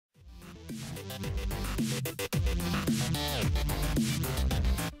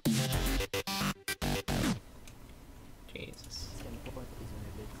Jesus.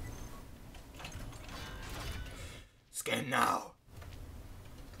 Scan now.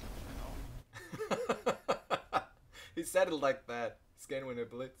 He said it like that. Scan when it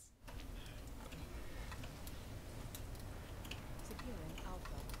blitz. Securing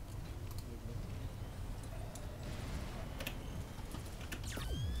Alpha.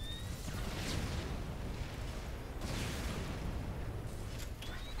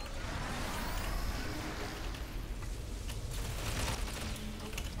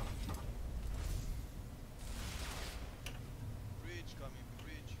 Bridge coming,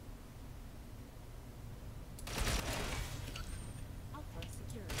 bridge. Alpha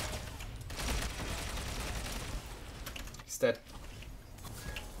secured. He's dead.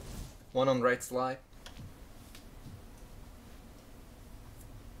 One on right slide.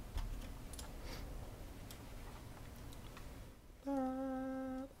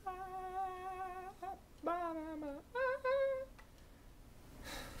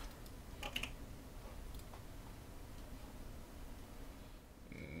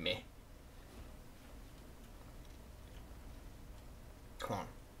 Meh. Come on.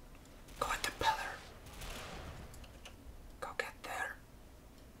 Go at the pillar. Go get there.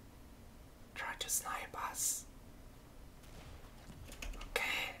 Try to snipe us.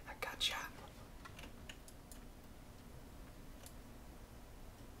 Okay, I gotcha.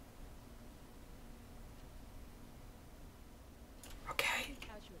 Okay,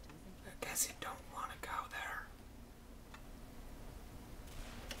 Casualties I inflicted. guess you don't want to go there.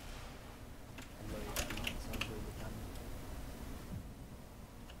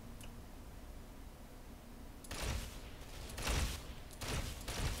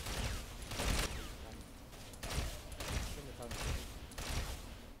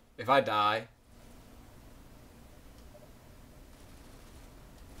 If I die,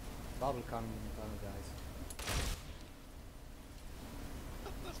 Bubble coming in tunnel, guys.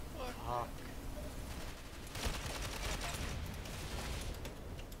 What the fuck? Fuck.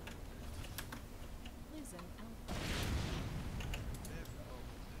 Losing Alpha. Left, oh,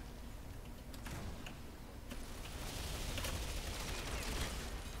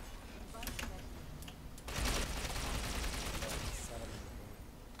 Device ready.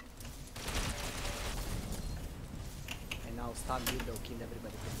 And now stun window, kill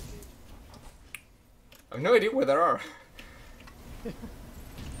everybody from the cage. I have no idea where they are.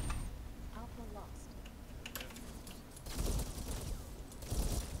 Alpha lost.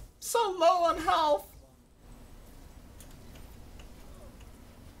 So low on health.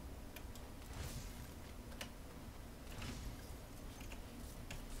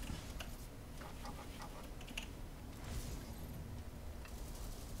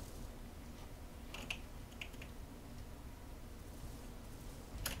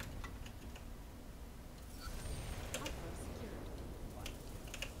 Alpha secured.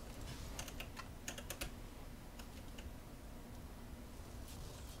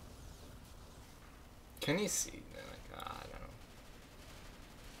 Can you see? Like, I don't know.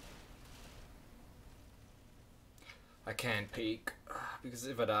 I can't peek because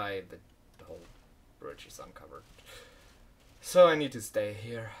if I die, the whole bridge is uncovered. So I need to stay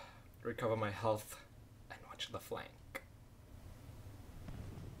here, recover my health, and watch the flank.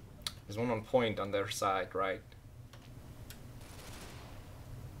 There's one on point on their side, right?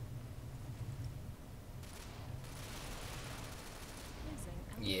 Losing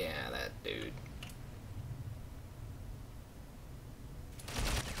Alpha. Yeah, that dude.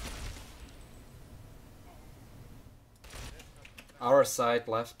 Our side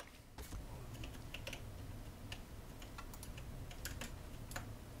left.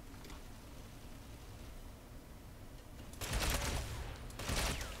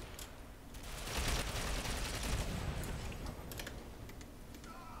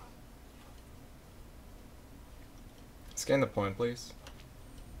 Scan the point, please.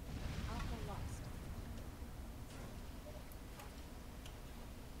 Alpha lost.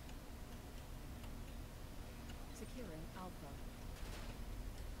 Securing Alpha.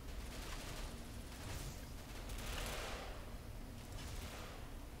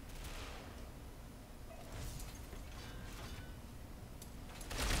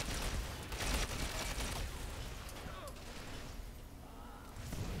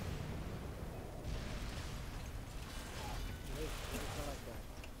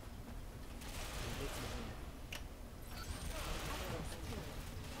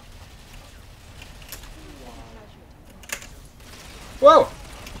 Whoa!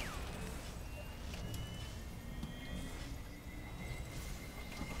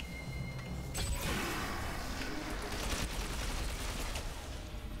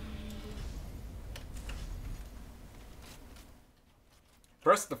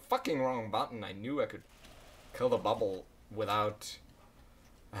 pressed the fucking wrong button. I knew I could kill the bubble without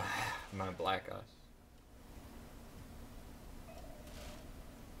my blackout.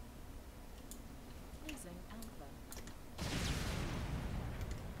 Losing Alpha.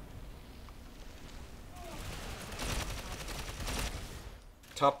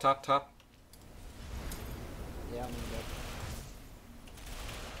 Top, top, top. Yeah, I'm in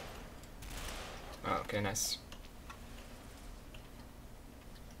that. Oh, okay, nice.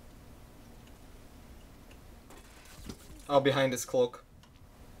 Oh, behind his cloak.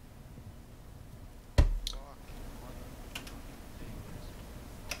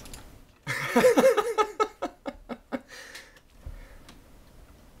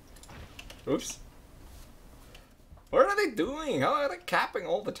 Oops. What are they doing? How are they capping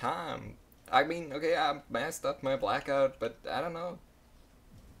all the time? I mean, okay, I messed up my blackout, but I don't know.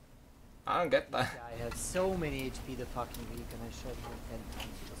 I don't get that. Yeah, I had so many HP the fucking week and I shot him 10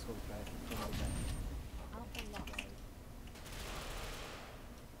 times with a soul rifle from my back. Alpha lost.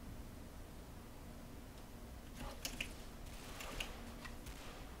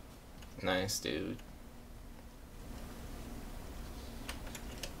 Nice, dude.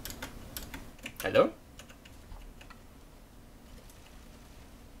 Hello?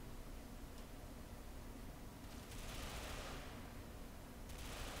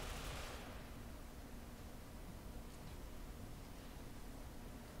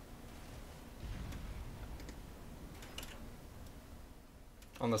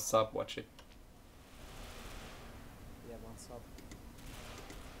 On the sub, watch it. Yeah, one sub.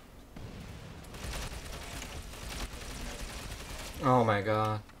 Oh my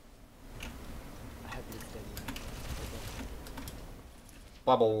god. I have this ready.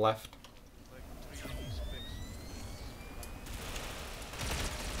 Bubble left. Like 3 specs.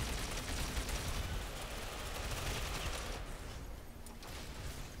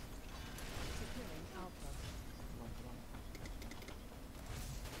 Securing Alpha.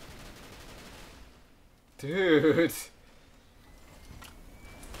 Dude.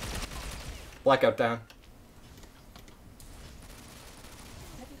 Blackout down.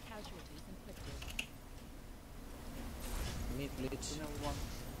 Heavy casualties inflicted. Mid glitch. Tunnel 1.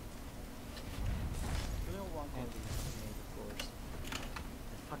 Tunnel 1 And mid, of course.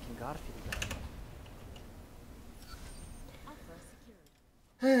 The fucking Garfield guy. Alpha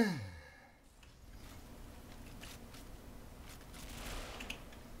secured.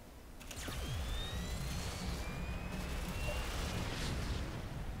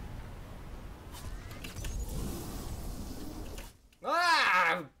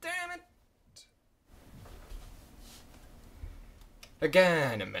 Ah, damn it!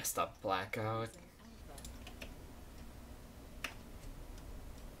 Again, a messed up blackout.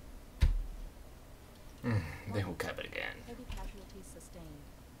 Losing Alpha. They will cap it again. Heavy casualties sustained.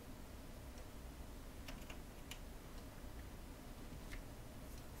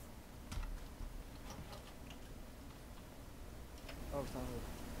 Oh, tunnel.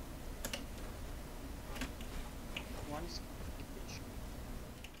 One is glitch.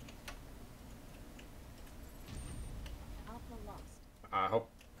 Alpha lost. I hope.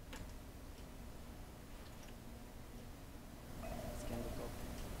 Scan the top.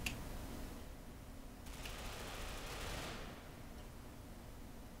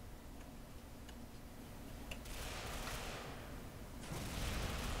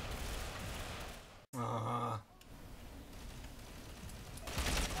 Ah.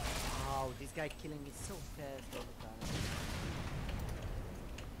 Wow, this guy killing me so fast all the time.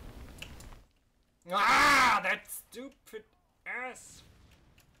 Ah, that stupid ass.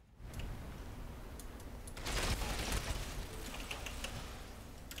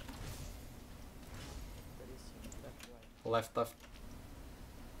 That is left, right. Left, left.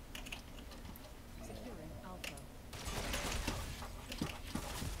 Securing Alpha.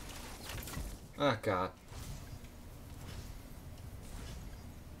 Oh god.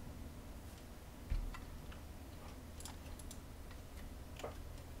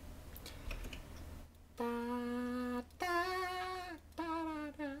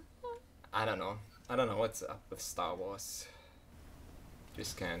 I don't know. I don't know what's up with Star Wars.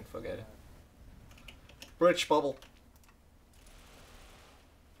 Just can't forget it. Bridge bubble.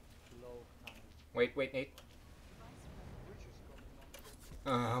 Low tunnel. Wait, wait, Nate. Which is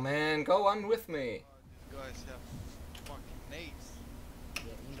coming on? Oh man, go on with me. These guys have fucking nades.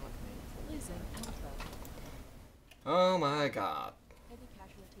 Yeah, ingot mate. Losing Alpha. Oh my god. Heavy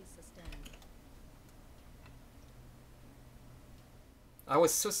casualties sustained. I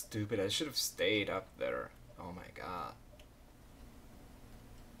was so stupid. I should have stayed up there. Oh my god.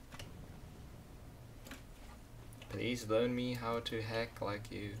 Please learn me how to hack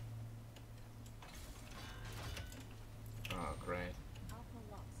like you. Oh, great. Alpha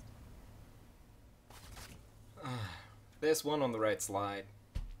lost. There's one on the right slide.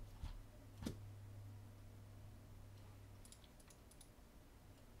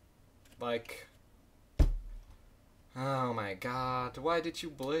 Like... Oh my god, why did you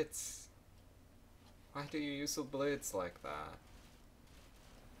blitz? Why do you use a blitz like that?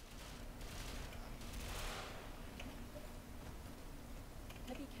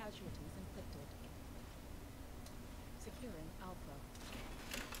 Heavy casualties inflicted. Securing Alpha.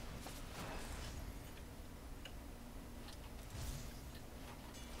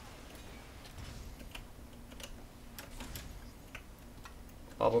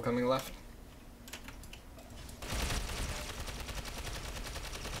 Bubble coming left.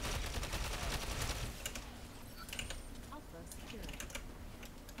 Alpha secured.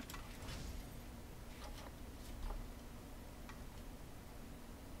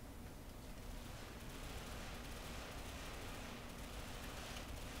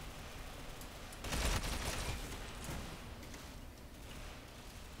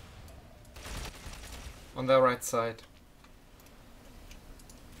 On the right side.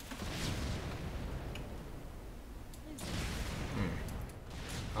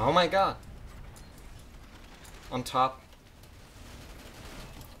 Oh my god! On top.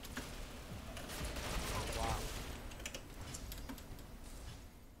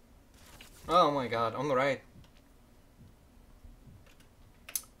 Oh my god, on the right.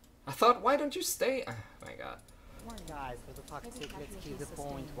 I thought, why don't you stay? Oh my god. Come on guys, for the fuck's Heavy sake, let's keep casualties the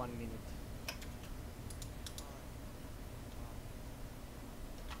point sustained. 1 minute.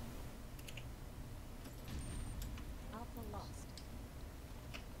 Alpha lost.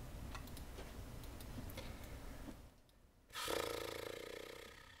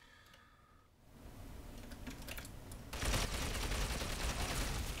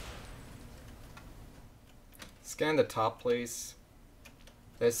 Scan the top, please.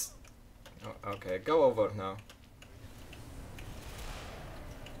 There's... Oh, okay, go over now.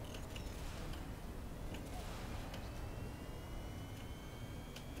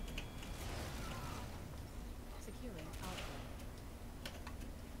 Securing Alpha.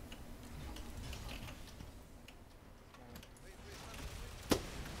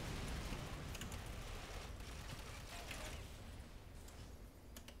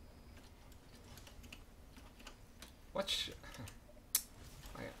 What sh...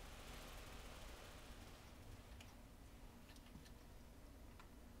 Okay.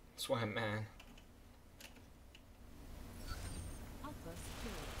 Swam, man. Alpha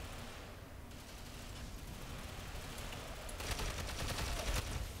secured.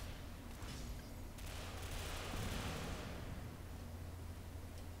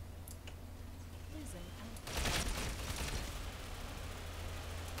 Losing Alpha.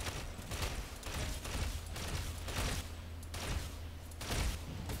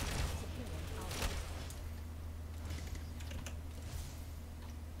 Securing Alpha.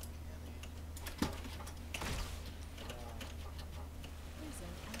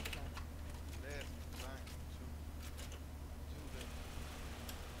 Losing Alpha. Left, flank, two left.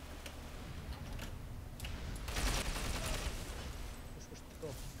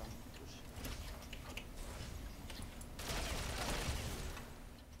 Push, push.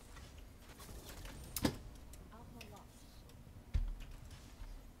 Alpha lost.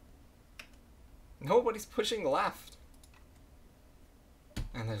 Nobody's pushing left.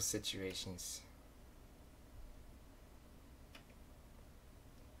 In those situations.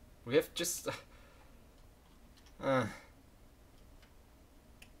 We have just...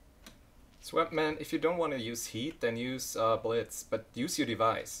 Swapman, if you don't want to use heat, then use blitz, but use your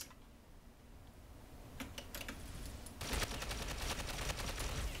device.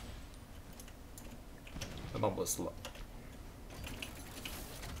 The bubble is low.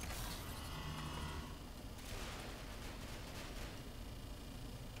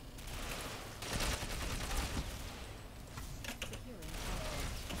 Securing Alpha.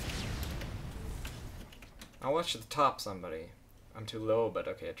 I'll watch the top, somebody. I'm too low, but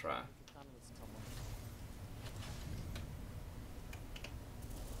okay, try. The tunnel is common.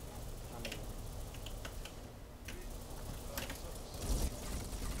 Tunnel.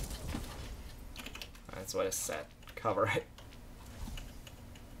 That's what I said. Cover it.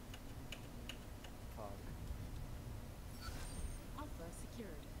 Fog. Alpha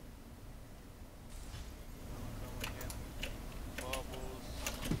secured. Come again. Bubbles.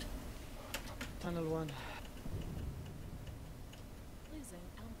 Tunnel 1. Losing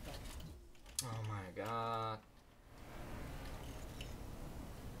Alpha. Oh my god. I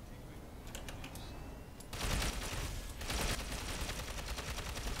think we can do this.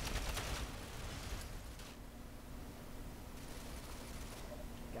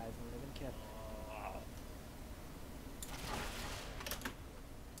 don't even care.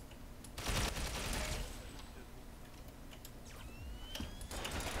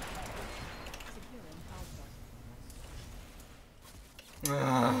 Securing Alpha.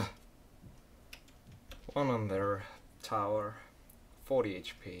 Ah. One on their tower. 40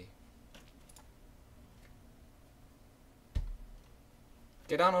 HP.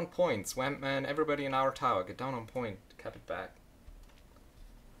 Get down on point, Swamp Man. Everybody in our tower, get down on point. Cap it back.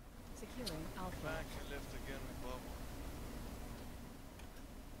 Securing Alpha. Faction left again with bubble.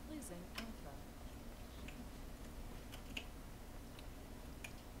 Losing Alpha.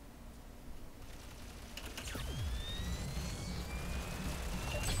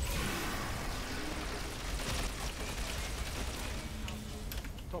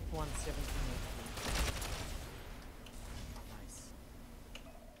 Top 117 Nice.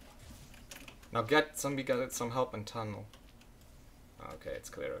 Now get some help in tunnel. Okay, it's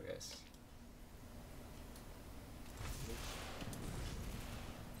clear, I guess.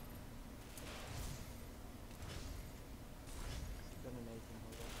 Dominating,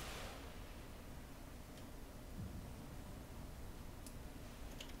 hold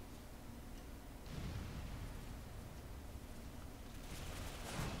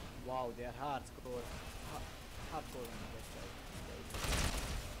on. Wow, they're hardcore. Hardcore on the west side.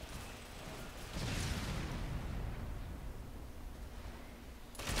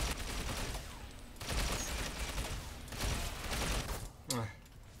 Ah.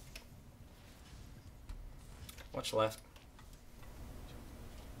 Watch left.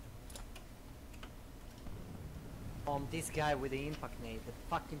 This guy with the impact nade, the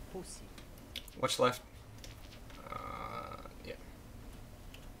fucking pussy. Watch left. Yeah.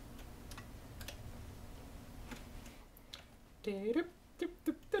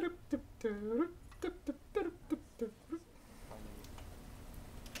 Finally.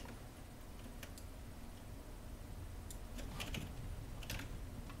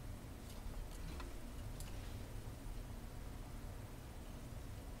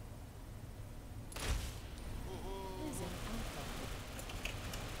 Losing Alpha.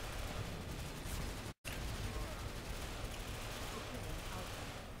 Securing Alpha.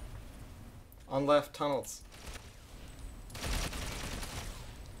 On left, tunnels.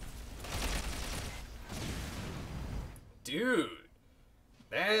 Dude,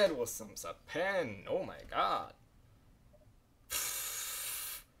 that was some Sapen. Oh my god.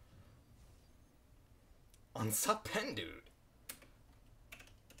 On Sapen, dude.